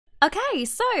Okay,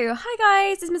 so hi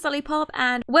guys, it's Miss Lollipop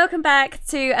and welcome back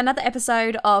to another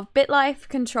episode of Bitlife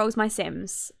Controls My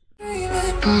Sims.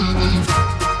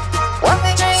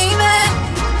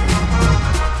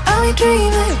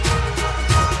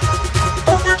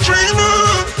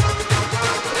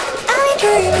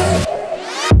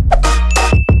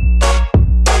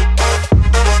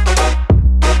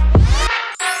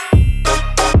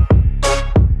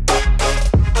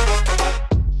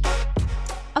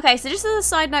 Okay, so just as a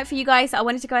side note for you guys, I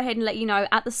wanted to go ahead and let you know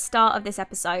at the start of this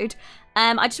episode,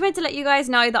 I just wanted to let you guys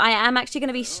know that I am actually going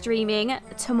to be streaming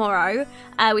tomorrow,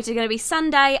 which is going to be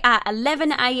Sunday at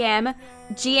 11 AM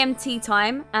GMT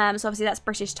time. So obviously that's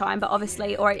British time, but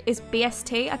obviously, or it's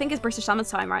BST, I think it's British summer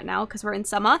time right now because we're in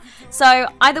summer. So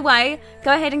either way,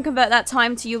 go ahead and convert that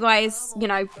time to you guys, you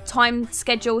know, time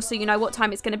schedule so you know what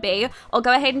time it's going to be. Or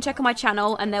go ahead and check on my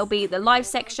channel and there'll be the live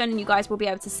section and you guys will be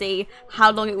able to see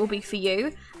how long it will be for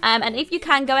you. And if you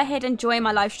can, go ahead and join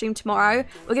my live stream tomorrow.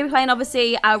 We're going to be playing,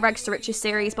 obviously, our Rags to Riches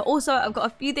series, but also I've got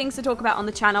a few things to talk about on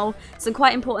the channel. Some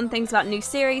quite important things about new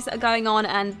series that are going on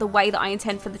and the way that I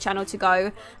intend for the channel to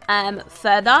go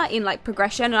further in, like,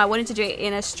 progression. And I wanted to do it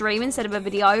in a stream instead of a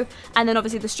video. And then,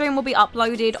 obviously, the stream will be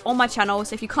uploaded on my channel.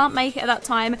 So if you can't make it at that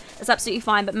time, that's absolutely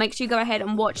fine. But make sure you go ahead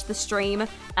and watch the stream,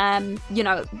 you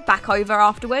know, back over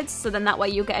afterwards. So then that way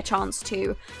you'll get a chance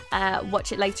to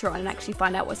watch it later on and actually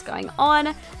find out what's going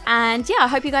on. And yeah, I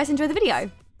hope you guys enjoy the video.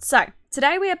 So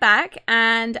today we are back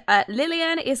and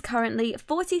Lillian is currently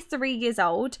 43 years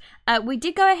old. We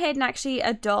did go ahead and actually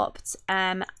adopt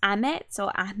Ahmet,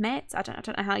 I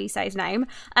don't know how you say his name.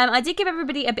 I did give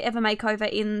everybody a bit of a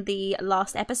makeover in the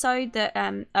last episode that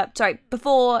sorry,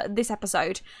 before this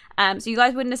episode. So you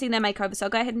guys wouldn't have seen their makeover, so I'll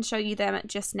go ahead and show you them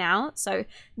just now. So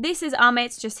this is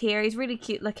Ahmet just here. He's really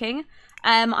cute looking.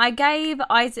 I gave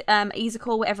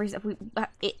Ezekiel, whatever EZ.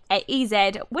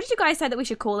 What did you guys say that we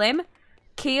should call him?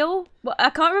 Keel? Well, I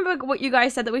can't remember what you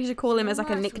guys said that we should call him as like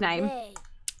a nickname.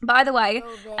 But either way,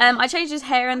 I changed his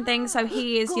hair and things so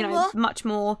he is, you know, much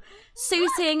more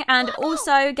suiting, and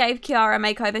also gave Kiara a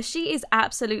makeover. She is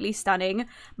absolutely stunning,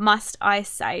 must I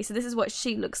say. So this is what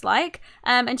she looks like.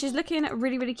 And she's looking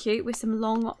really, really cute with some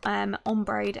long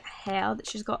ombre hair that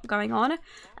she's got going on.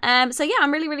 So yeah,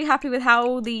 I'm really, really happy with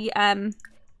how the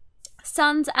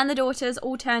sons and the daughters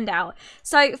all turned out.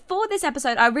 So for this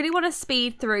episode, I really want to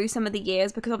speed through some of the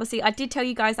years because obviously I did tell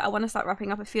you guys that I want to start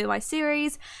wrapping up a few of my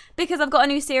series because I've got a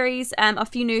new series, a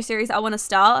few new series that I want to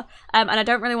start, and I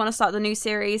don't really want to start the new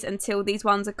series until these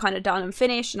ones are kind of done and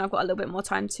finished and I've got a little bit more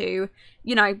time to,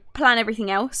 you know, plan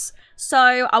everything else. So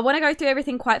I want to go through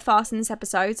everything quite fast in this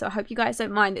episode, so I hope you guys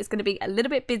don't mind. It's going to be a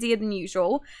little bit busier than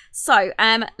usual. So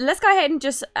let's go ahead and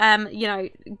just, you know,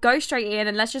 go straight in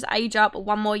and let's just age up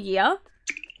one more year.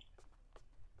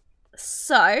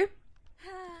 So,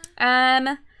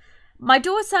 my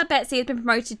daughter Betsy has been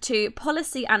promoted to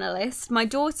policy analyst. My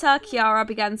daughter Kiara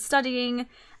began studying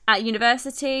at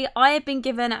university. I have been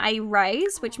given a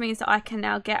raise, which means that I can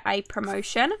now get a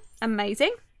promotion.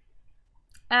 Amazing.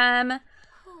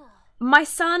 My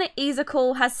son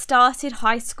Ezekiel has started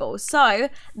high school, so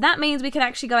that means we can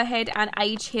actually go ahead and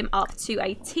age him up to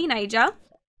a teenager.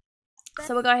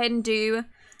 So we'll go ahead and do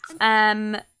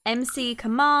MC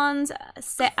commands,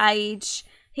 set age.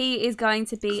 He is going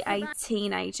to be a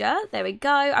teenager. There we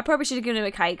go. I probably should have given him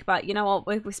a cake, but you know what?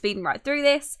 We're speeding right through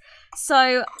this.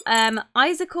 So,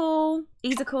 Ezekiel,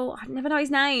 I never know his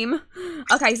name.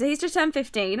 Okay, so he's just turned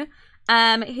 15.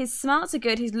 His smarts are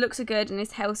good, his looks are good, and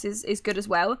his health is good as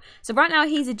well. So right now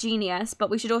he's a genius, but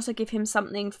we should also give him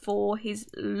something for his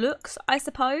looks, I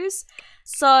suppose.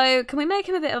 So can we make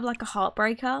him a bit of like a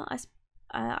heartbreaker? I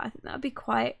think that would be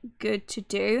quite good to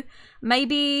do.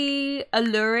 Maybe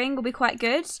alluring will be quite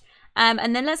good.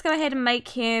 And then let's go ahead and make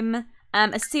him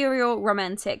a serial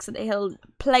romantic so that he'll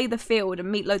play the field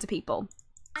and meet loads of people.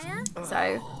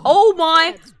 So, oh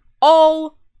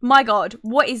my god,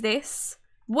 what is this?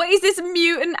 What is this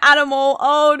mutant animal?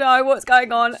 Oh no, what's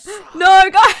going on? No,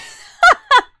 guys!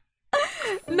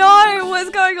 No, what's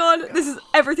going on?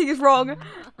 Everything is wrong.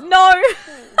 No!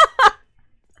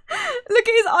 Look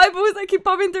at his eyeballs, they keep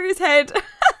popping through his head.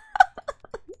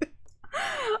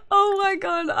 Oh my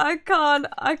god, I can't.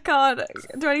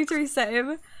 Do I need to reset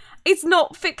him? It's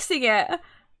not fixing it.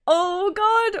 Oh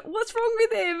god, what's wrong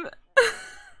with him?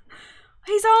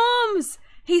 His arms!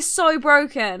 He's so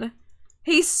broken.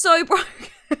 He's so broken.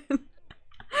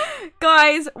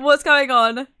 Guys, what's going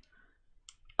on?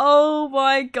 Oh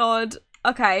my god.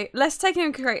 Okay, let's take him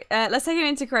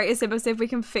into creative sim and see if we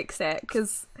can fix it,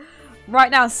 because right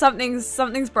now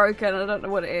something's broken. I don't know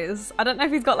what it is. I don't know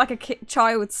if he's got like a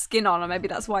child's skin on, or maybe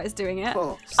that's why it's doing it.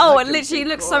 Oh, it literally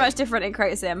looks so much different in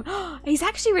Creates Him. He's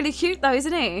actually really cute though,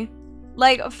 isn't he?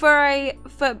 Like for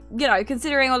you know,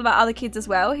 considering all about other kids as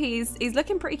well, he's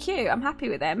looking pretty cute. I'm happy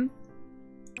with him.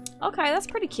 Okay, that's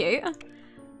pretty cute.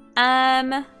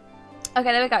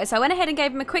 Okay, there we go. So I went ahead and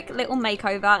gave him a quick little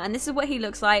makeover, and this is what he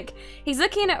looks like. He's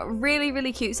looking really,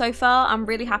 really cute so far. I'm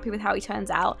really happy with how he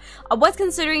turns out. I was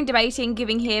considering debating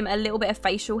giving him a little bit of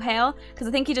facial hair, because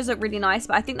I think he does look really nice,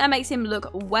 but I think that makes him look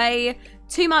way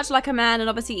too much like a man, and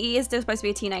obviously he is still supposed to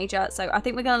be a teenager, so I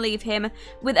think we're going to leave him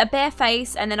with a bare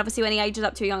face, and then obviously when he ages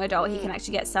up to a young adult, he can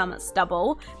actually get some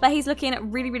stubble. But he's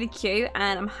looking really, really cute,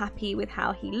 and I'm happy with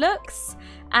how he looks.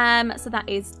 So that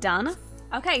is done.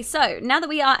 Okay, so now that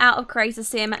we are out of Creator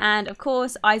Sim, and of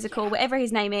course Isaacl, whatever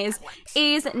his name is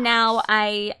now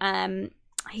a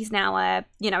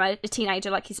you know, a teenager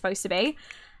like he's supposed to be.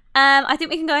 I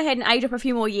think we can go ahead and age up a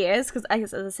few more years, because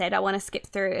as I said, I want to skip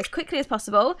through as quickly as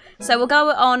possible. So we'll go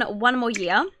on one more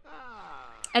year.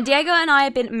 And Diego and I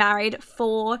have been married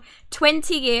for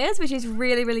 20 years, which is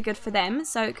really, really good for them.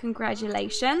 So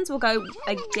congratulations. We'll go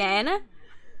again.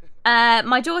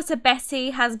 My daughter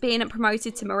Betty has been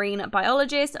promoted to marine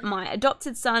biologist. My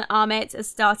adopted son Ahmet has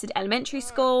started elementary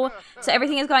school. So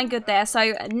everything is going good there.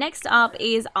 So next up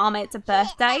is Ahmet's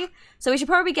birthday. So we should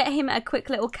probably get him a quick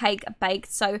little cake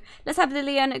baked. So let's have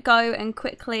Lillian go and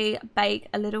quickly bake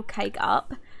a little cake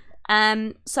up.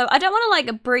 So I don't want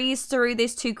to like breeze through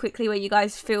this too quickly where you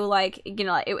guys feel like, you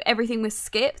know, like everything was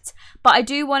skipped, but I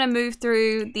do want to move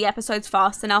through the episodes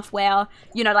fast enough where,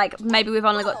 you know, like maybe we've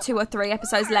only got 2 or 3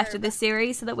 episodes left of this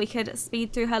series so that we could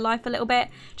speed through her life a little bit,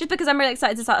 just because I'm really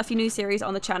excited to start a few new series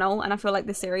on the channel, and I feel like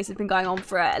this series has been going on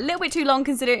for a little bit too long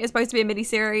considering it's supposed to be a mini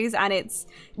series and it's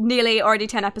nearly already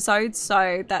 10 episodes,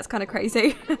 so that's kind of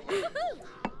crazy.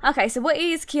 Okay, so what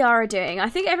is Kiara doing? I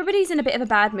think everybody's in a bit of a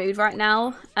bad mood right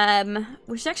now,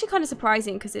 which is actually kind of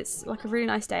surprising because it's like a really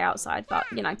nice day outside, but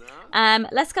you know.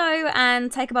 Let's go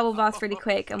and take a bubble bath really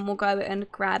quick, and we'll go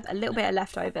and grab a little bit of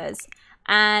leftovers.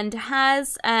 And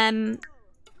has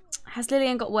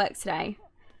Lillian got work today?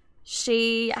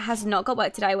 She has not got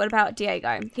work today. What about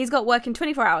Diego? He's got work in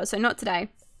 24 hours, so not today.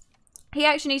 He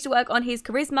actually needs to work on his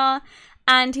charisma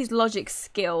and his logic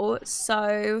skill,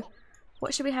 so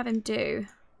what should we have him do?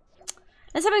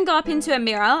 Let's have him go up into a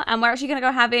mirror, and we're actually going to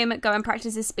go have him go and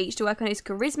practice his speech to work on his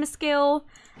charisma skill.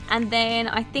 And then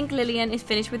I think Lillian is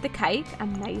finished with the cake.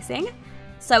 Amazing.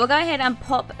 So we'll go ahead and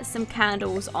pop some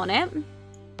candles on it.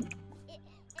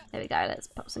 There we go. Let's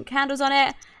pop some candles on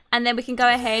it. And then we can go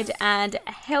ahead and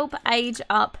help age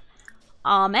up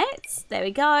Ahmet. There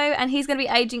we go. And he's going to be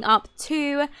aging up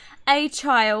to a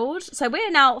child. So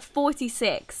we're now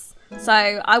 46. So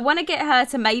I want to get her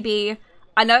to maybe,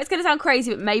 I know it's going to sound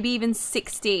crazy, but maybe even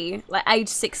 60, like age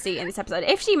 60 in this episode.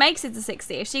 If she makes it to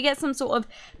 60, if she gets some sort of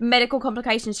medical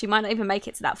complications, she might not even make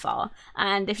it to that far.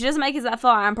 And if she doesn't make it to that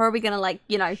far, I'm probably going to, like,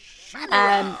 you know,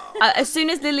 as soon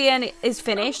as Lillian is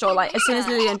finished, or like as soon as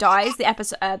Lillian dies,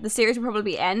 the series will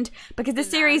probably end, because the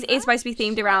series is supposed to be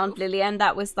themed around Lillian.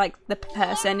 That was like the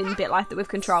person in Bitlife that we've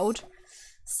controlled.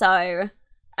 So,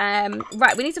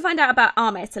 right, we need to find out about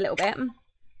Ahmet a little bit.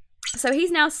 So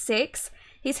he's now 6.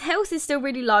 His health is still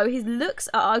really low. His looks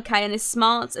are okay, and his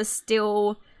smarts are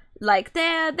still like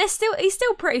he's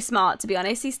still pretty smart, to be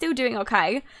honest. He's still doing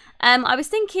okay. I was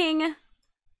thinking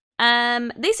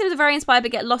these Sims are very inspired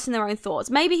but get lost in their own thoughts.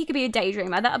 Maybe he could be a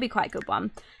daydreamer. That would be quite a good one.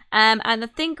 And I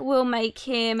think we'll make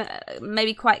him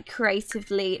maybe quite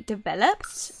creatively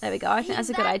developed. There we go. I think that's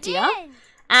a good idea.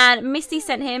 And Misty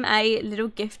sent him a little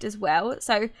gift as well.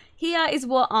 So here is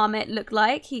what Ahmet looks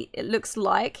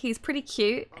like. He's pretty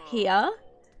cute here.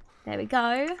 There we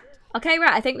go. Okay,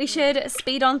 right. I think we should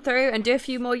speed on through and do a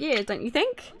few more years, don't you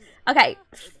think? Okay,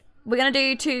 we're going to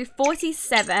do to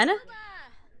 47.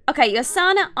 Okay, your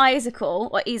son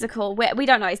Isaacl, we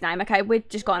don't know his name, okay? We've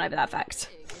just gone over that fact.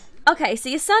 Okay, so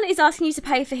your son is asking you to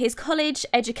pay for his college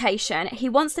education. He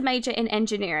wants to major in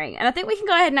engineering. And I think we can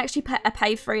go ahead and actually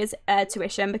pay for his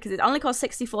tuition, because it only costs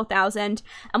 $64,000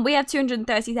 and we have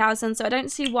 $230,000, so I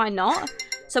don't see why not.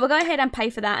 So we'll go ahead and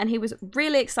pay for that, and he was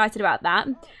really excited about that.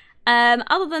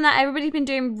 Other than that, everybody's been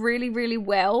doing really, really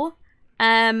well.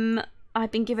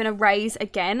 I've been given a raise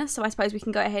again, so I suppose we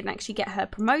can go ahead and actually get her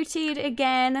promoted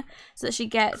again so that she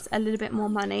gets a little bit more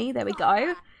money. There we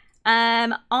go.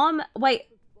 Wait.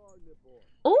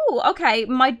 Oh, okay.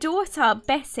 My daughter,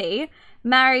 Betty,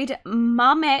 married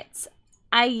Mehmet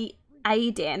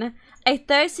Aydin, a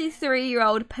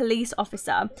 33-year-old police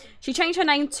officer. She changed her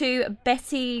name to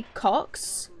Betty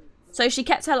Cox. So she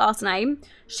kept her last name.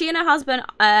 She and her husband,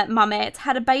 Mehmet,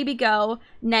 had a baby girl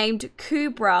named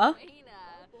Kubra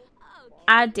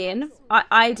Adin.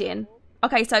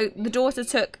 Okay, so the daughter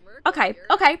took... Okay,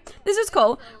 this is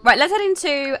cool. Right, let's head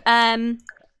into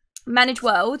Manage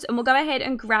Worlds, and we'll go ahead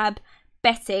and grab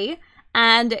Betty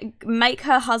and make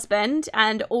her husband,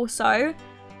 and also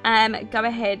go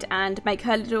ahead and make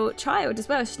her little child as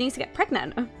well. She needs to get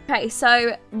pregnant. Okay,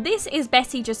 so this is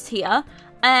Betty just here.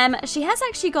 She has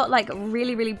actually got like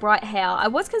really bright hair. I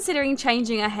was considering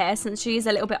changing her hair since she's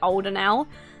a little bit older now.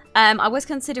 I was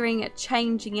considering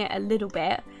changing it a little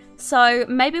bit. So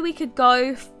maybe we could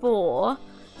go for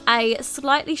a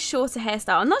slightly shorter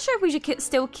hairstyle. I'm not sure if we should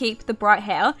still keep the bright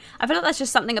hair. I feel like that's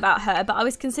just something about her, but I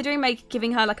was considering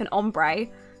giving her like an ombre.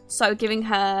 So giving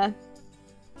her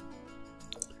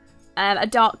a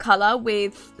dark colour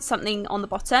with something on the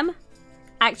bottom.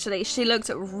 Actually, she looks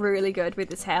really good with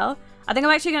this hair. I think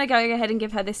I'm actually going to go ahead and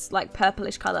give her this like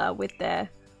purplish colour with the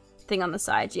thing on the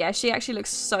side. Yeah, she actually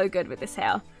looks so good with this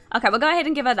hair. Okay, we'll go ahead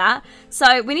and give her that.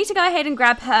 So we need to go ahead and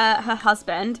grab her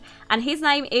husband, and his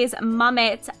name is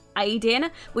Mehmet Aydin,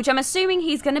 which I'm assuming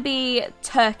he's going to be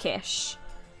Turkish.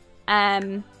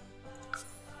 I'm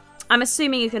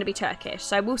assuming he's going to be Turkish,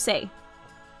 so we'll see.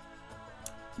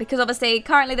 Because obviously,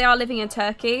 currently they are living in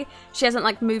Turkey. She hasn't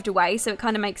like moved away, so it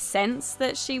kind of makes sense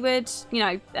that she would, you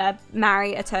know,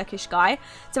 marry a Turkish guy.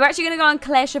 So we're actually going to go on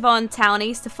Clairshavon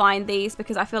townies to find these,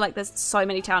 because I feel like there's so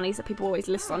many townies that people always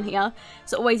list on here.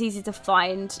 So always easy to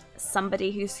find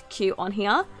somebody who's cute on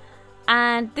here.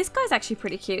 And this guy's actually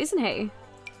pretty cute, isn't he?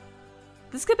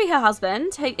 This could be her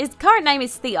husband. His current name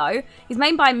is Theo. He's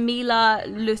made by Mila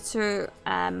Lusuri.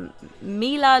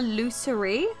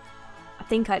 I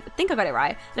think I got it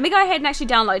right. Let me go ahead and actually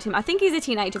download him. I think he's a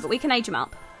teenager, but we can age him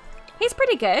up. He's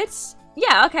pretty good.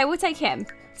 Yeah, okay, we'll take him.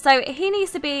 So he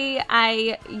needs to be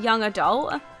a young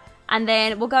adult, and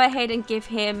then we'll go ahead and give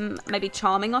him maybe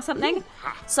charming or something.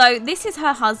 So this is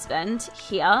her husband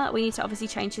here. We need to obviously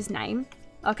change his name.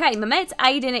 Okay, Mehmet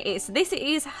Aydin it is. This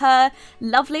is her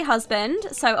lovely husband.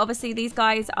 So obviously these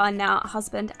guys are now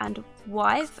husband and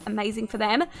wife. Amazing for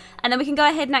them. And then we can go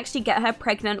ahead and actually get her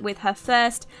pregnant with her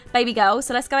first baby girl.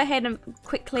 So let's go ahead and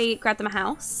quickly grab them a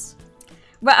house.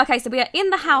 Right, okay, so we are in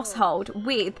the household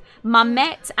with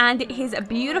Mehmet and his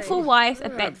beautiful wife,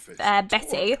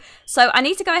 Betty. So I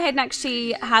need to go ahead and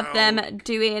actually have them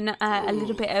doing a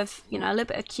little bit of, you know, a little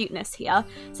bit of cuteness here.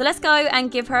 So let's go and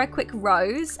give her a quick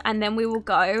rose, and then we will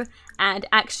go and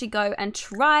go and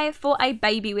try for a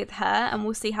baby with her, and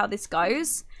we'll see how this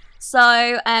goes.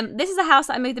 So this is a house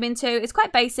that I moved them into. It's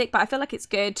quite basic, but I feel like it's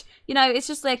good. You know, it's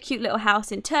just a cute little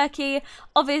house in Turkey.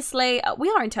 Obviously,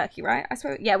 we are in Turkey, right? I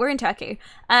swear, yeah, we're in Turkey.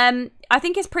 I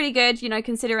think it's pretty good, you know,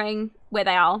 considering where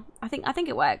they are. I think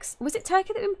it works. Was it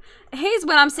Turkey that here's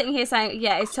when I'm sitting here saying,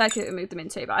 yeah, it's Turkey that we moved them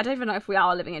into, but I don't even know if we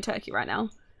are living in Turkey right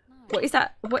now. What is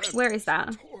that? Where is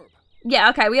that? Yeah,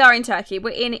 okay, we are in Turkey.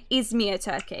 We're in Izmir,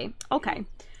 Turkey. Okay.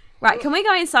 Right, can we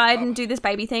go inside and do this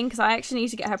baby thing? Because I actually need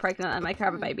to get her pregnant and make her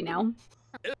have a baby now.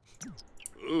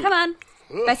 Come on.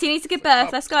 Betty needs to give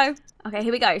birth. Let's go. Okay,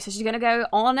 here we go. So she's going to go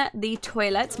on the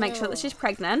toilet to make sure that she's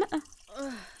pregnant.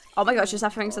 Oh my gosh, she's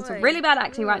suffering some really bad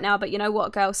acne right now. But you know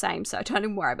what? Girl, same. So don't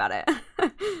even worry about it.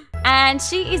 And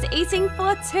she is eating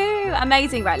for two.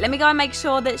 Amazing. Right, let me go and make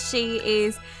sure that she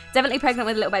is definitely pregnant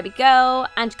with a little baby girl.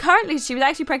 And currently she was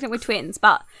actually pregnant with twins,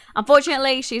 but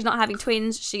unfortunately she's not having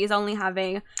twins. She is only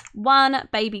having one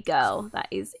baby girl. That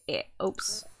is it.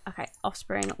 Oops. Okay,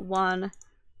 offspring 1,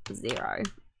 0. There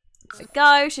we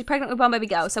go. She's pregnant with one baby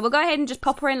girl. So we'll go ahead and just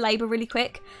pop her in labour really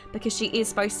quick, because she is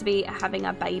supposed to be having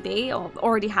a baby, or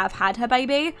already have had her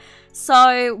baby.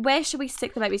 So where should we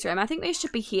stick the baby's room? I think they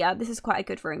should be here. This is quite a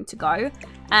good room to go.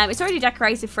 It's already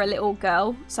decorated for a little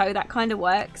girl, so that kind of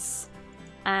works.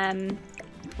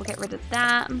 We'll get rid of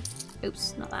that.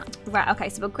 Oops, not that. Right, okay,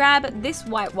 so we'll grab this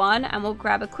white one, and we'll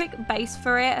grab a quick base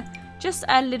for it. Just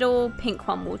a little pink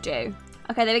one will do.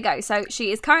 Okay, there we go. So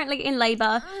she is currently in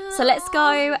labour. So let's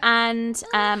go and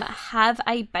have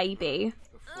a baby.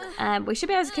 We should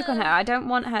be able to click on her. I don't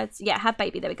want her to... Yeah, have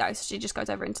baby. There we go. So she just goes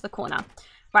over into the corner.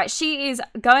 Right, she is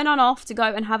going on off to go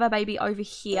and have her baby over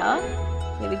here.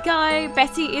 Here we go.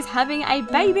 Betty is having a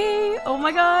baby. Oh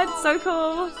my god, so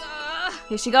cool.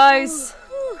 Here she goes.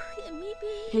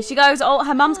 Here she goes. Oh,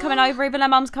 her mum's coming over. Even her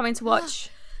mum's coming to watch.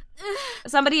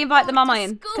 Somebody invite the mama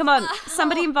in. Come on.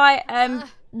 Somebody invite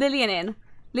Lillian in.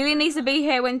 Lillian needs to be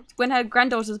here when her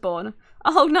granddaughter's born.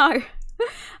 Oh no.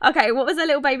 Okay, what was her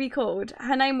little baby called?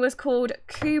 Her name was called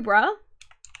Kubra.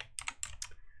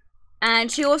 And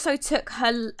she also took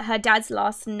her dad's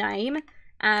last name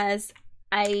as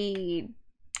Aydin.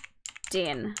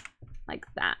 Like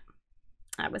that.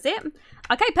 that was it.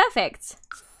 Okay, perfect.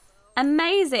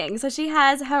 Amazing. So she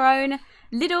has her own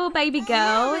little baby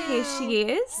girl. Here she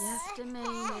is.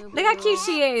 Look how cute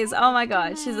she is. Oh my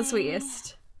god, she's the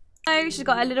sweetest. So she's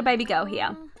got a little baby girl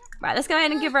here. Right, let's go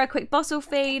ahead and give her a quick bottle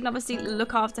feed and obviously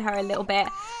look after her a little bit.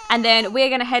 And then we're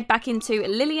going to head back into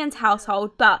Lillian's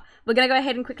household, but we're going to go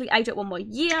ahead and quickly age up one more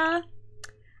year.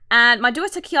 And my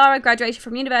daughter Kiara graduated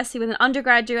from university with an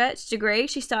undergraduate degree.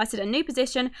 She started a new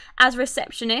position as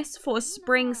receptionist for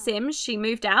Spring Sims. She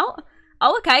moved out.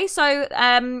 Oh, okay, so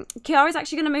Kiara's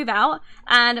actually going to move out.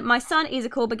 And my son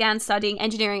Ezekiel began studying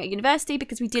engineering at university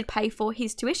because we did pay for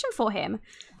his tuition for him.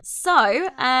 So,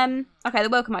 okay, the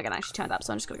welcome icon actually turned up,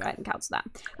 so I'm just going to go ahead and cancel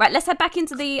that. Right, let's head back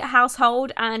into the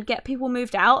household and get people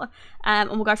moved out, and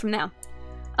we'll go from there.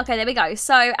 Okay, there we go.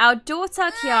 So, our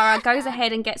daughter, Kiara, goes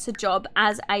ahead and gets a job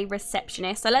as a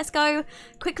receptionist. So, let's go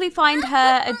quickly find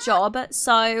her a job.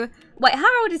 So, wait,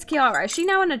 how old is Kiara? Is she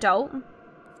now an adult?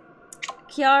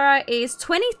 Kiara is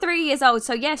 23 years old.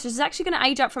 So, yes, she's actually going to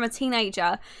age up from a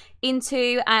teenager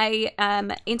into a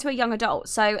young adult.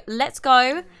 So, let's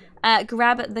go.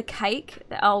 Grab the cake.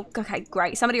 Oh, okay,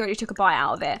 great. Somebody already took a bite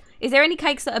out of it. Is there any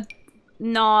cakes that are...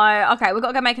 No. Okay, we've got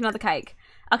to go make another cake.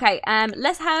 Okay,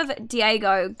 let's have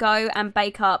Diego go and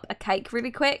bake up a cake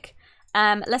really quick.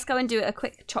 Let's go and do a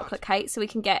quick chocolate cake so we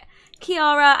can get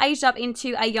Kiara aged up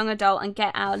into a young adult and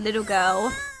get our little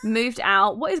girl moved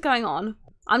out. What is going on?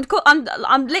 I'm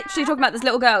literally talking about this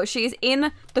little girl. She is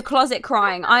in the closet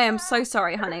crying. I am so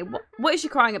sorry, honey. What is she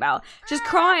crying about? She's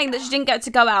crying that she didn't get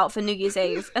to go out for New Year's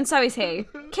Eve. And so is he.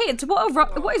 Kids,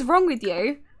 what is wrong with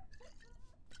you?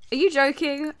 Are you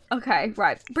joking? Okay,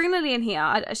 right. Bring Lily in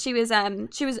here. She was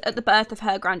at the birth of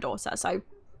her granddaughter. So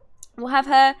we'll have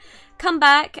her come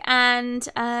back and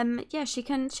yeah, she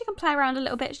can play around a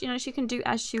little bit. You know, she can do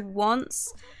as she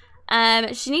wants.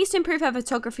 She needs to improve her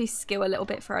photography skill a little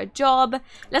bit for her job.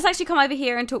 Let's actually come over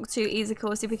here and talk to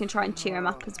Ezekiel, see if we can try and cheer him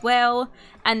up as well.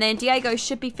 And then Diego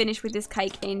should be finished with this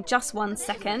cake in just 1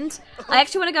 second. I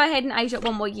actually want to go ahead and age up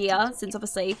one more year, since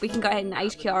obviously we can go ahead and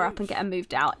age Kiara up and get her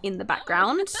moved out in the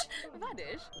background.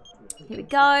 Here we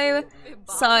go.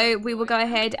 So we will go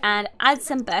ahead and add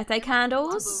some birthday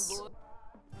candles.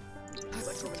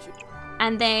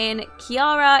 And then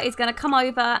Kiara is going to come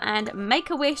over and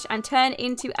make a wish and turn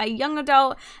into a young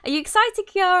adult. Are you excited,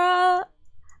 Kiara?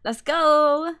 Let's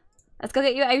go. Let's go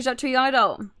get you aged up to a young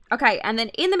adult. Okay, and then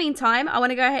in the meantime, I want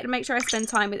to go ahead and make sure I spend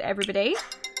time with everybody.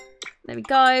 There we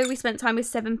go. We spent time with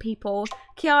 7 people.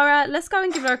 Kiara, let's go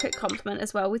and give her a quick compliment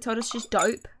as well. We told her she's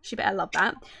dope. She better love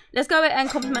that. Let's go and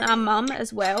compliment our mum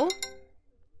as well.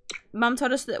 Mum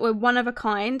told us that we're one of a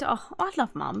kind. Oh, I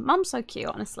love Mum. Mum's so cute,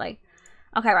 honestly.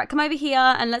 Okay, right, come over here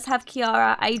and let's have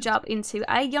Kiara age up into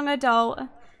a young adult.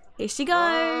 Here she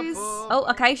goes. Oh,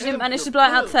 okay, she didn't manage to blow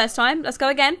it out the first time. Let's go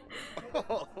again.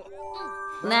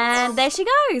 And there she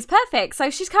goes. Perfect. So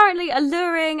she's currently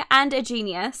alluring and a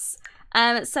genius.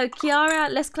 So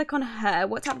Kiara, let's click on her.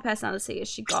 What type of personality has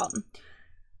she got?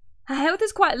 Her health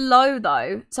is quite low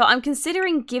though. So I'm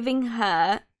considering giving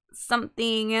her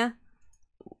something.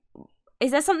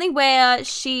 Is there something where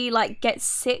she like gets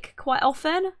sick quite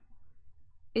often?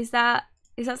 Is that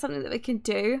something that we can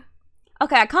do?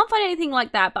 Okay, I can't find anything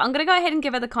like that, but I'm going to go ahead and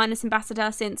give her the kindness ambassador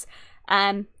since,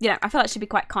 you know, I feel like she'd be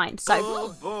quite kind.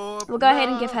 So we'll go ahead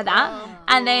and give her that.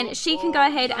 And then she can go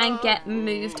ahead and get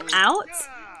moved out.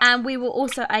 And we will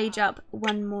also age up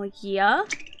one more year.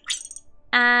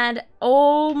 And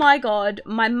oh my god,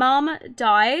 my mum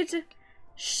died.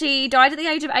 She died at the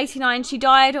age of 89. She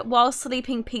died while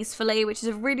sleeping peacefully, which is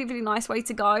a really, really nice way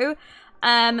to go. We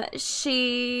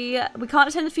can't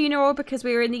attend the funeral because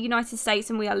we were in the United States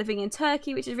and we are living in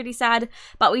Turkey, which is really sad,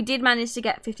 but we did manage to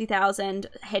get 50,000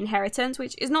 inheritance,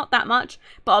 which is not that much,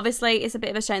 but obviously it's a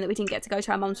bit of a shame that we didn't get to go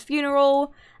to our mum's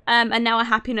funeral, and now our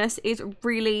happiness is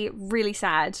really, really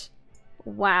sad.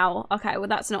 Wow. Okay, well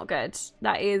that's not good.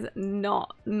 That is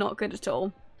not good at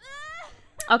all.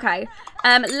 Okay,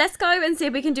 let's go and see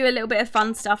if we can do a little bit of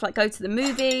fun stuff, like go to the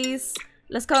movies.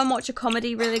 Let's go and watch a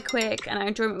comedy really quick, and our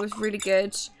enjoyment was really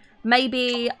good.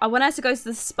 Maybe, I want her to go to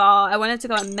the spa. I want her to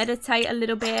go and meditate a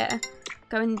little bit.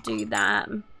 Go and do that.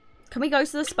 Can we go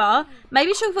to the spa?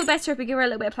 Maybe she'll feel better if we give her a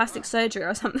little bit of plastic surgery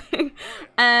or something.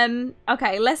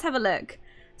 Okay, let's have a look.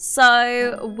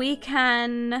 So, we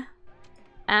can...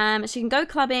 she can go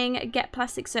clubbing, get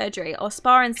plastic surgery, or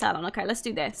spa and salon. Okay, let's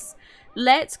do this.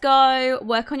 Let's go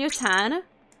work on your tan.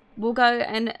 We'll go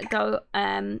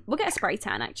and we'll get a spray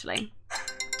tan, actually.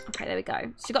 Okay, there we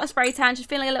go. She got a spray tan. She's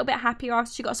feeling a little bit happier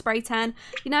after she got a spray tan.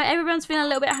 You know, everyone's feeling a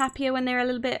little bit happier when they're a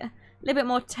little bit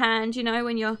more tanned, you know,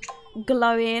 when you're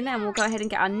glowing. And we'll go ahead and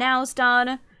get our nails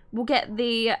done. We'll get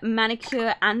the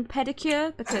manicure and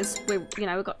pedicure because we've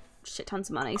got shit tons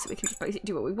of money, so we can just basically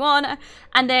do what we want.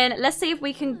 And then let's see if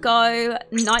we can go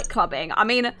night clubbing. I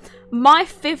mean, my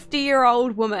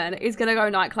 50-year-old woman is gonna go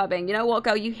night clubbing. You know what,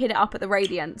 girl? You hit it up at the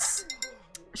Radiance.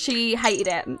 She hated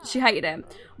it. She hated it.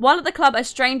 While at the club, a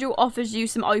stranger offers you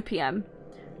some opium.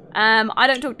 I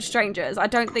don't talk to strangers. I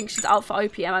don't think she's out for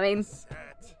opium.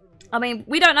 I mean,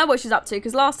 we don't know what she's up to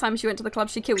because last time she went to the club,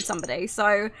 she killed somebody.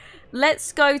 So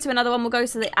let's go to another one. We'll go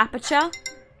to the Aperture.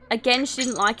 Again, she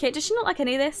didn't like it. Does she not like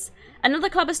any of this? Another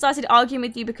clubber started arguing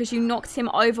with you because you knocked him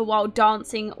over while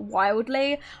dancing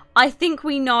wildly. I think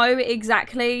we know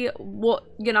exactly what,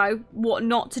 what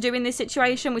not to do in this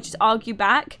situation, which is argue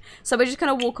back. So we're just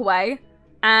going to walk away.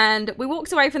 And we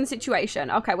walked away from the situation.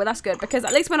 Okay, well, that's good because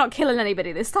at least we're not killing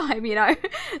anybody this time,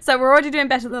 So we're already doing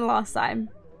better than last time.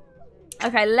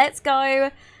 Okay, let's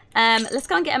go. Let's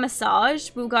go and get a massage.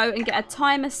 We'll go and get a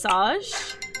Thai massage.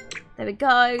 There we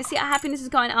go. See, our happiness is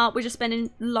going up. We're just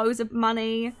spending loads of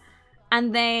money.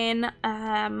 And then,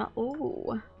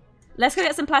 ooh. Let's go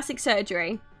get some plastic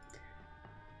surgery.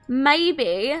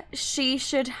 Maybe she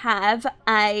should have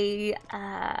a,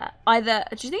 either,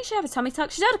 do you think she should have a tummy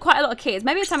tuck? She's had quite a lot of kids.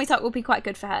 Maybe a tummy tuck will be quite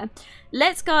good for her.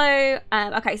 Let's go,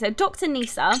 okay, so Dr.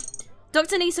 Nisa.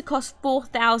 Dr. Nisa costs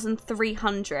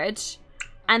 4,300.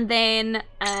 And then,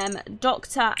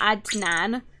 Dr.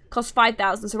 Adnan cost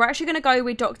 5,000. So we're actually going to go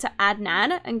with Dr.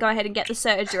 Adnan and go ahead and get the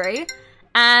surgery.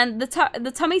 And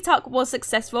the tummy tuck was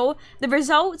successful. The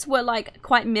results were like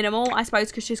quite minimal, I suppose,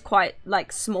 because she's quite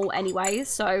like small anyways.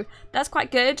 So that's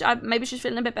quite good. Maybe she's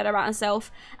feeling a bit better about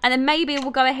herself. And then maybe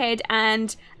we'll go ahead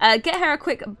and get her a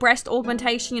quick breast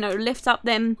augmentation. Lift up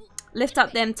them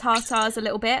tartars a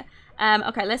little bit.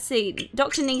 Okay, let's see.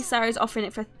 Dr. Nisa is offering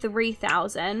it for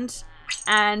 3,000.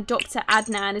 And Dr.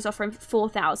 Adnan is offering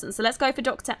 4,000. So let's go for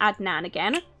Dr. Adnan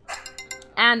again.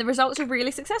 And the results are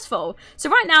really successful. So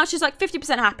right now she's like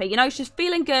 50% happy. She's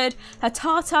feeling good. Her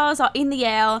tartars are in the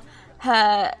air.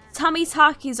 Her tummy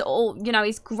tuck is all,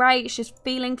 is great. She's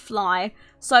feeling fly.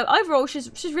 So overall,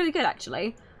 she's really good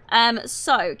actually.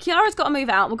 So Kiara's got to move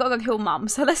out. We've got to go kill mum.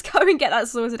 So let's go and get that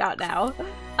sorted out now.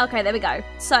 Okay, there we go.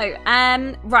 So,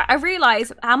 right, I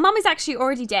realised our mum is actually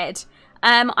already dead.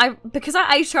 Because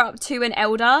I aged her up to an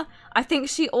elder, I think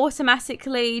she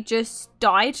automatically just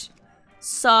died.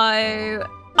 So,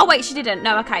 oh wait, she didn't.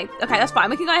 No, okay, that's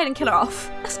fine. We can go ahead and kill her off.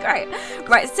 That's great.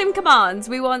 Right, sim commands.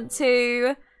 We want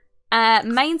to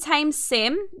maintain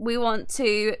sim. We want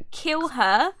to kill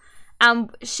her, and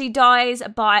she dies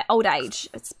by old age.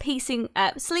 It's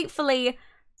peacefully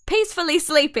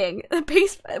sleeping. What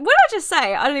did I just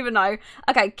say? I don't even know.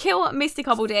 Okay, kill Misty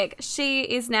Cobbledick.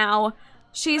 She's now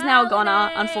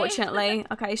goner, unfortunately.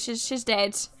 Okay, she's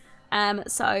dead.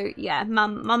 So yeah,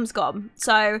 mum's gone.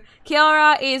 So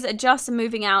Kiara is just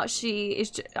moving out.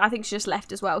 I think she just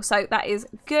left as well. So that is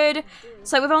good.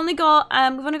 So we've only got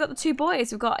the two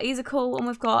boys. We've got Ezekiel and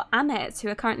we've got Amit, who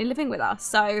are currently living with us.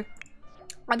 So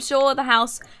I'm sure the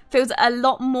house feels a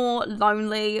lot more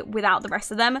lonely without the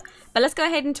rest of them. But let's go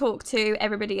ahead and talk to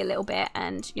everybody a little bit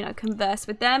and, converse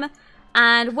with them.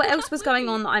 And what else was going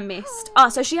on that I missed? Oh,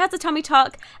 so she has a tummy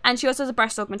tuck and she also has a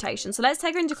breast augmentation. So let's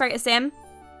take her into Creator Sim.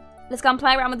 Let's go and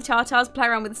play around with the tartars, play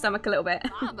around with the stomach a little bit.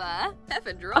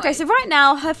 Okay, so right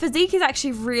now, her physique is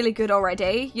actually really good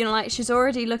already. She's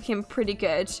already looking pretty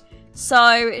good.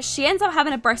 So she ends up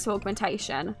having a breast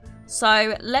augmentation.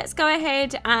 So let's go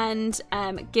ahead and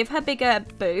give her bigger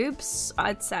boobs,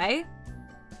 I'd say.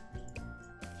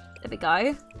 There we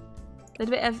go. A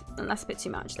little bit of, that's a bit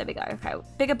too much. There we go. Okay,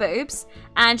 bigger boobs,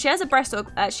 and she has a breast.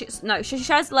 She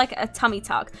has like a tummy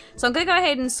tuck. So I'm gonna go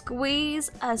ahead and squeeze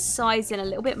her size in a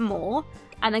little bit more,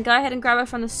 and then go ahead and grab her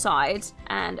from the side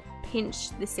and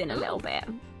pinch this in a little bit.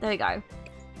 There we go.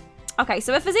 Okay,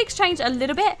 so her physique's changed a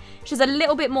little bit. She's a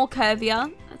little bit more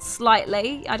curvier,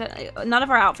 slightly. None of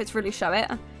her outfits really show it.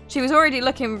 She was already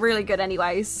looking really good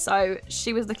anyways, so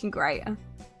she was looking great.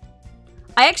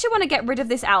 I actually want to get rid of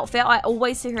this outfit. I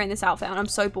always see her in this outfit and I'm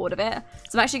so bored of it.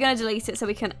 So I'm actually going to delete it so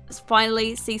we can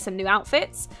finally see some new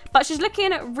outfits. But she's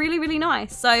looking really, really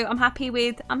nice. So I'm happy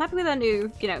with her new,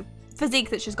 physique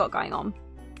that she's got going on.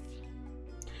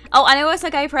 Oh, and I also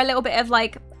gave her a little bit of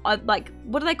like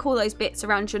what do they call those bits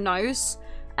around your nose?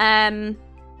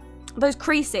 Those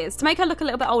creases to make her look a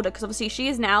little bit older, because obviously she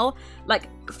is now like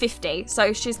 50,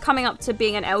 so she's coming up to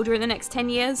being an elder in the next 10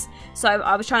 years. So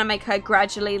I was trying to make her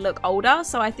gradually look older,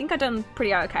 so I think I've done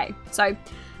pretty okay. So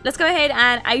let's go ahead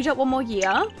and age up one more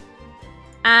year.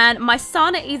 And my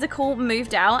son Ezekiel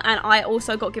moved out, and I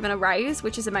also got given a raise,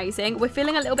 which is amazing. We're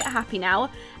feeling a little bit happy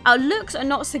now. Our looks are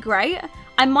not so great.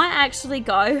 I might actually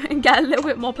go and get a little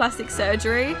bit more plastic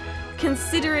surgery,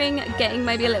 considering getting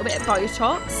maybe a little bit of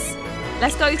Botox.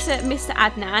 Let's go to Mr.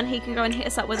 Adnan. He can go and hit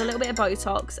us up with a little bit of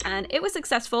Botox, and it was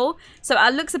successful. So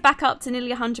our looks are back up to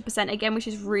nearly 100% again, which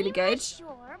is really good.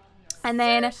 And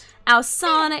then our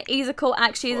son, Ezekiel,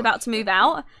 actually is about to move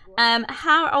out.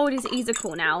 How old is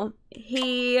Ezekiel now?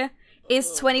 He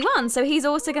is 21, so he's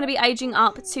also going to be aging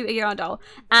up to a year old. And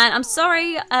I'm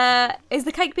sorry, is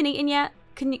the cake been eaten yet?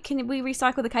 Can we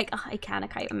recycle the cake? Oh, I can.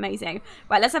 Okay, amazing.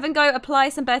 Right, let's have him go apply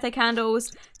some birthday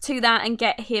candles to that and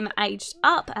get him aged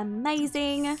up.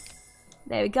 Amazing.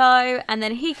 There we go. And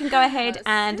then he can go ahead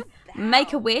and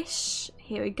make a wish.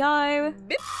 Here we go.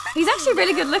 He's actually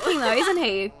really good looking though, isn't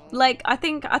he? Like, I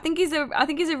think he's a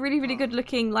really good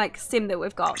looking like sim that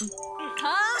we've got.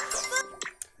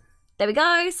 There we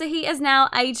go. So he is now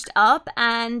aged up,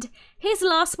 and here's the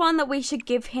last one that we should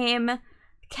give him.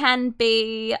 Can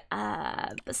be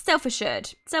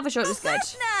self-assured. Self-assured is good.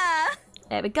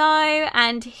 There we go.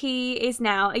 And he is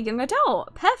now a young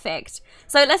adult. Perfect.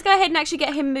 So let's go ahead and actually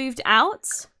get him moved out.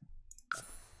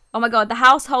 Oh my god, the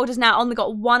household has now only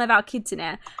got one of our kids in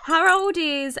here. How old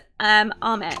is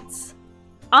Ahmet?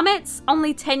 Ahmet's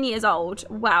only 10 years old.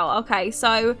 Wow, okay,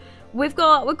 so we've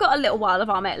got a little while of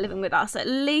Ahmet living with us, at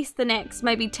least the next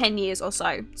maybe 10 years or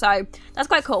so. So that's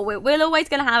quite cool. We're always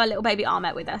going to have a little baby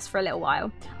Ahmet with us for a little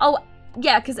while. Oh,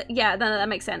 yeah, because, yeah, that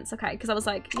makes sense. Okay, because I was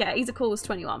like, yeah, Ezekiel's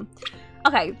 21.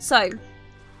 Okay, so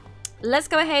let's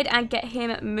go ahead and get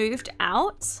him moved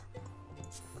out.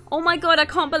 Oh my god, I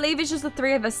can't believe it's just the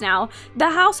 3 of us now. The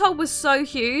household was so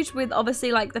huge with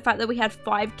obviously like the fact that we had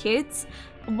 5 kids.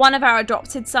 One of our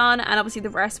adopted son, and obviously the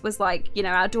rest was like, you know,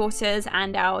 our daughters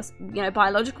and our, you know,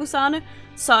 biological son.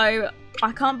 So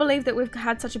I can't believe that we've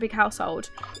had such a big household.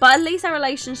 But at least our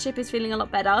relationship is feeling a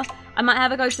lot better. I might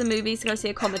have her go to the movies to go see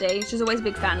a comedy. She's always a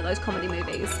big fan of those comedy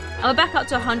movies. And we're back up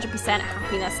to 100%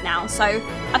 happiness now. So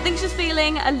I think she's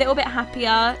feeling a little bit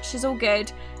happier. She's all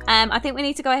good. I think we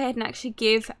need to go ahead and actually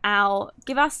give our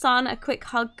son a quick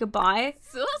hug goodbye.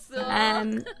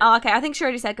 Oh, okay, I think she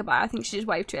already said goodbye. I think she just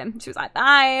waved to him. She was like,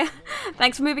 bye.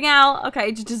 Thanks for moving out.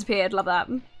 Okay, just disappeared. Love that.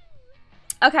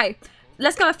 Okay,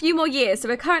 let's go a few more years. So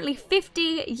we're currently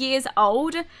 50 years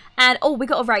old. And, oh, we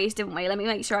got a raise, didn't we? Let me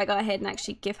make sure I go ahead and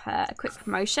actually give her a quick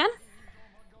promotion.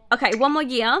 Okay, one more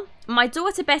year. My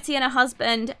daughter Betty and her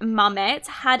husband Mamet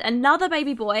had another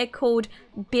baby boy called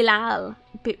Bilal.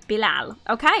 Bilal.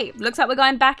 Okay, looks like we're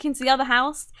going back into the other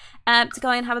house to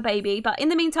go and have a baby. But in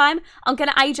the meantime, I'm going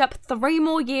to age up 3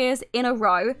 more years in a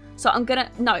row. So I'm going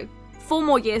to, no, 4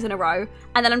 more years in a row.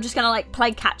 And then I'm just going to like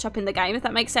play catch up in the game, if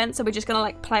that makes sense. So we're just going to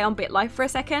like play on Bitlife for a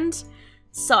second.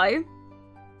 So,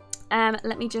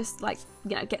 let me just like,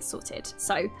 you know, get sorted.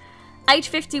 So, age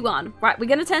 51. Right, we're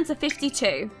going to turn to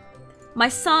 52. My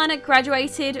son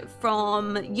graduated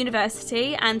from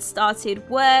university and started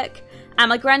work, and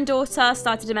my granddaughter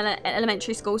started in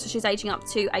elementary school, so she's aging up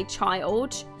to a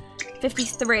child.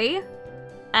 53.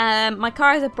 My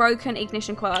car has a broken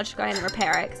ignition coil. I'll just go ahead and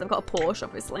repair it because I've got a Porsche,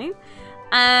 obviously.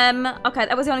 Okay,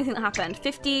 that was the only thing that happened.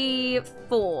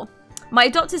 54. My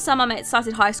adopted son Mamet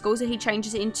started high school, so he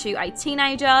changes into a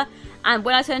teenager. And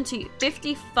when I turned to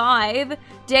 55,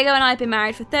 Diego and I have been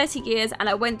married for 30 years, and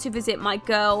I went to visit my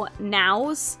girl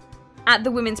Nows at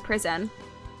the women's prison.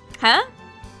 Huh?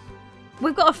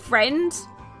 We've got a friend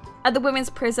at the women's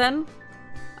prison.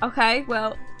 Okay,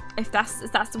 well, if that's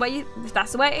the way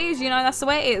it is, you know, that's the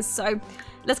way it is. So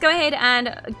let's go ahead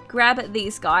and grab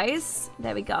these guys.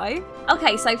 There we go.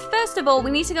 Okay, so first of all, we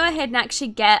need to go ahead and actually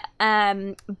get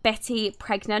Betty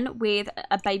pregnant with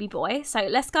a baby boy. So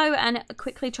let's go and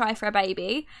quickly try for a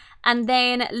baby. And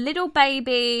then little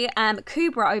baby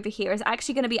Kubra over here is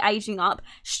actually going to be aging up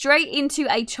straight into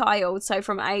a child. So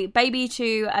from a baby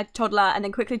to a toddler and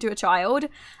then quickly to a child.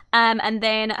 And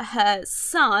then her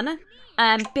son,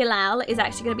 Bilal, is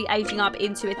actually going to be aging up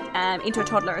into a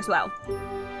toddler as well.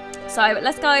 So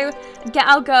let's go get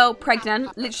our girl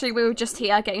pregnant. Literally, we were just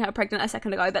here getting her pregnant a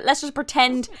second ago. But let's just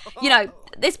pretend, you know,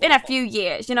 it's been a few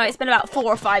years. You know, it's been about 4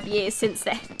 or 5 years since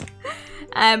then.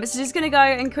 So just going to go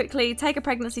and quickly take a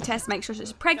pregnancy test, make sure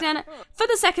she's pregnant for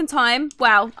the 2nd time.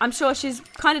 Wow, I'm sure she's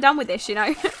kind of done with this, you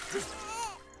know.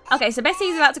 Okay, so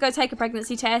Betty's about to go take a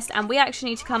pregnancy test, and we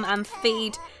actually need to come and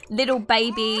feed little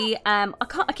baby, I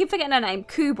keep forgetting her name,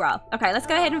 Kubra. Okay, let's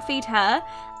go ahead and feed her.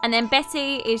 And then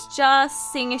Betty is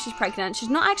just seeing if she's pregnant. She's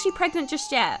not actually pregnant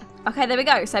just yet. Okay, there we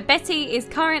go. So Betty is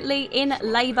currently in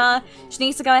labor. She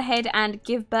needs to go ahead and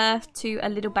give birth to a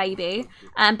little baby.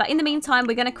 But in the meantime,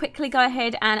 we're going to quickly go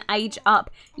ahead and age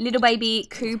up little baby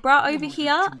Kubra over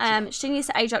here. She needs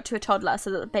to age up to a toddler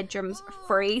so that the bedroom's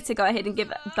free to go ahead and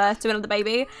give birth to another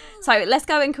baby. So let's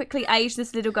go and quickly age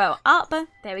this little girl up.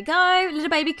 There we go. Little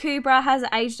baby Kubra has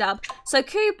aged up. So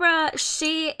Kubra,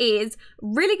 she is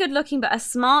really good looking, but her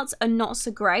smarts are not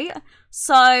so great.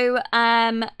 So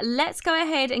let's go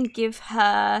ahead and give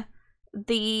her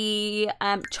the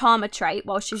charmer trait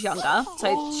while she's younger.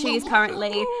 So she's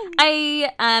currently a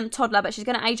toddler, but she's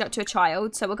going to age up to a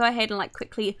child. So we'll go ahead and like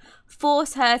quickly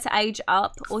force her to age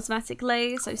up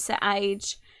automatically. So set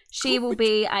age, she will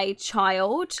be a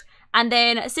child. And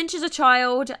then since she's a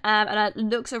child and her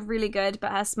looks are really good,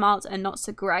 but her smarts are not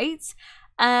so great,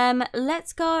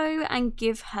 let's go and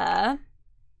give her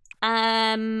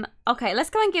okay,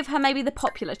 let's go and give her maybe the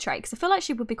popular trait, because I feel like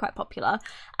she would be quite popular.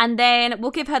 And then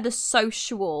we'll give her the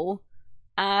social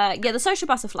the social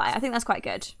butterfly. I think that's quite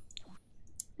good.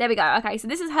 There we go. Okay, so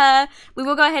this is her. We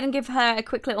will go ahead and give her a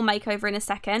quick little makeover in a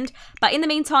second, but in the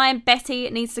meantime, Betty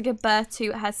needs to give birth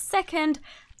to her second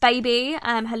baby,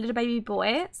 her little baby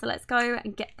boy. So let's go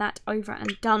and get that over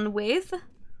and done with. There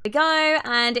we go,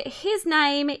 and his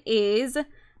name is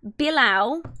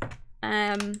Bilal.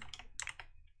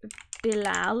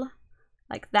 Bilal,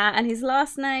 like that, and his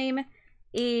last name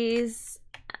is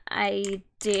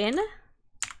Aydin.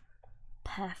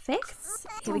 Perfect.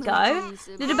 Here we go.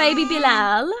 Little baby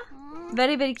Bilal.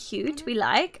 Very, very cute. We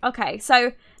like. Okay,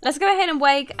 so let's go ahead and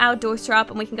wake our daughter up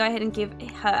and we can go ahead and give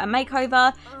her a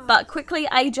makeover, but quickly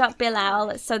age up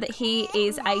Bilal so that he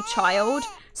is a child,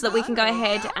 so that we can go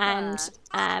ahead and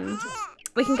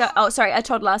we can go, oh sorry, a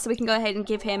toddler, so we can go ahead and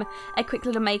give him a quick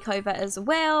little makeover as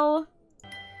well.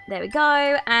 There we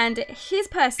go. And his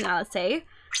personality,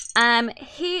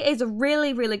 he is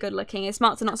really, really good looking. His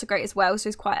smarts are not so great as well, so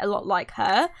he's quite a lot like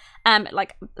her.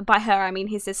 Like by her I mean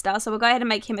his sister. So we'll go ahead and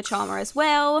make him a charmer as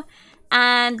well.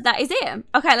 And that is it.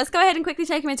 Okay, let's go ahead and quickly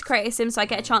take him into Creative Sim so I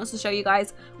get a chance to show you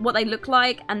guys what they look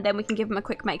like, and then we can give him a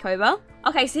quick makeover.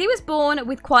 Okay, so he was born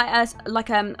with quite a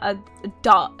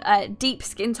dark, deep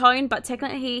skin tone, but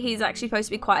technically he's actually supposed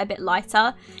to be quite a bit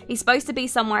lighter. He's supposed to be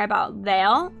somewhere about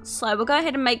there. So we'll go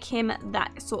ahead and make him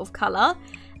that sort of color.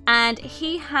 And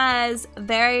he has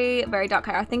very, very dark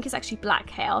hair. I think it's actually black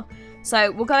hair. So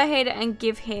we'll go ahead and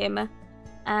give him,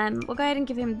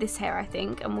 this hair, I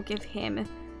think, and we'll give him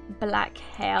black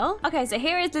hair. Okay, so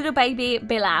here is little baby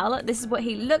Bilal. This is what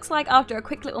he looks like after a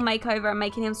quick little makeover and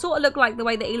making him sort of look like the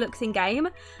way that he looks in game.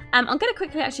 I'm gonna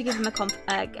quickly actually give him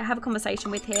have a conversation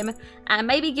with him and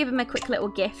maybe give him a quick little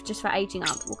gift just for aging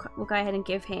up. We'll go ahead and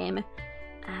give him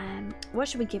what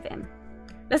should we give him?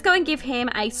 Let's go and give him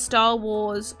a Star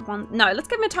Wars one. No, let's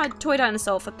give him a toy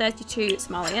dinosaur for 32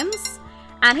 simoleons,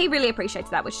 and he really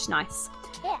appreciated that, which is nice.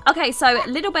 Okay, so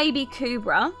little baby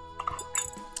Kubra,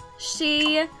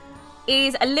 she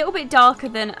is a little bit darker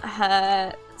than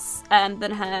her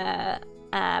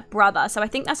brother, so I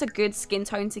think that's a good skin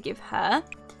tone to give her.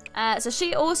 So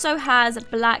she also has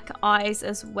black eyes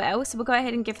as well, so we'll go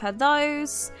ahead and give her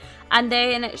those. And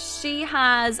then she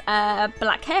has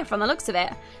black hair from the looks of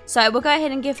it, so we'll go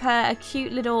ahead and give her a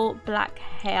cute little black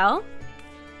hair.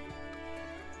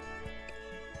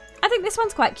 I think this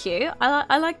one's quite cute.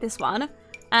 I like this one.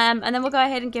 And then we'll go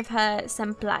ahead and give her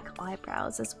some black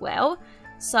eyebrows as well.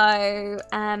 So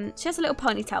she has a little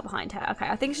ponytail behind her. Okay,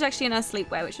 I think she's actually in her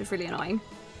sleepwear, which is really annoying.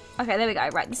 Okay, there we go.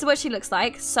 Right, this is what she looks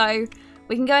like. So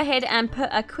we can go ahead and put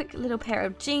a quick little pair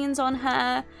of jeans on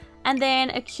her, and then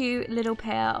a cute little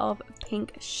pair of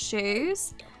pink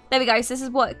shoes. There we go. So this is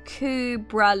what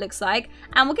Kubra looks like.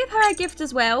 And we'll give her a gift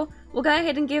as well. We'll go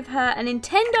ahead and give her a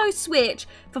Nintendo Switch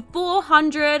for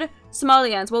 400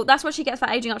 simoleons. Well, that's what she gets for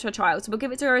aging up to a child. So we'll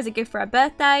give it to her as a gift for her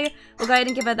birthday. We'll go ahead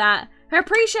and give her that. Her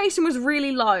appreciation was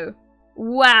really low.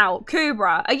 Wow,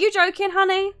 Kubra, are you joking,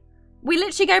 honey? We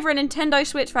literally gave her a Nintendo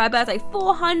Switch for her birthday.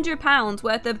 £400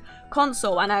 worth of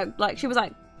console. And she was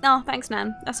like, oh, thanks,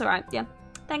 man. That's all right. Yeah,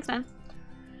 thanks, man.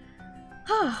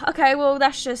 Okay, well,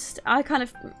 that's just, I will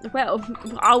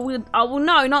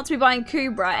know not to be buying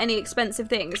Kubra any expensive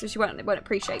things, so she won't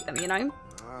appreciate them, you know?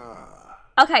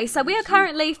 Okay, so we are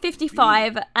currently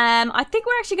 55. I think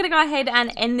we're actually going to go ahead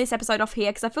and end this episode off here,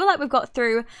 because I feel like we've got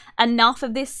through enough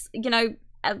of this, you know,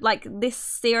 like this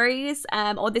series,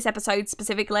 or this episode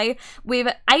specifically. We've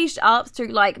aged up through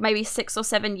like maybe 6 or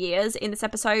 7 years in this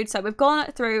episode, so we've gone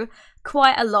through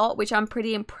quite a lot, which I'm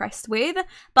pretty impressed with.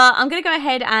 But I'm going to go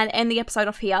ahead and end the episode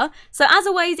off here. So as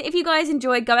always, if you guys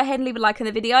enjoyed, go ahead and leave a like on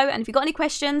the video. And if you've got any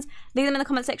questions, leave them in the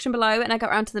comment section below and I'll get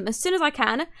around to them as soon as I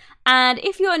can. And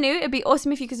if you are new, it'd be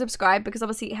awesome if you could subscribe, because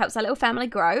obviously it helps our little family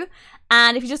grow.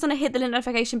 And if you just want to hit the little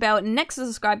notification bell next to the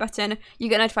subscribe button, you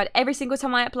get notified every single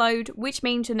time I upload, which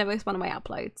means you'll never miss one of my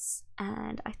uploads.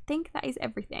 And I think that is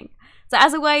everything. So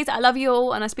as always, I love you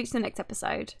all and I'll speak to you in the next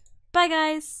episode. Bye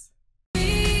guys.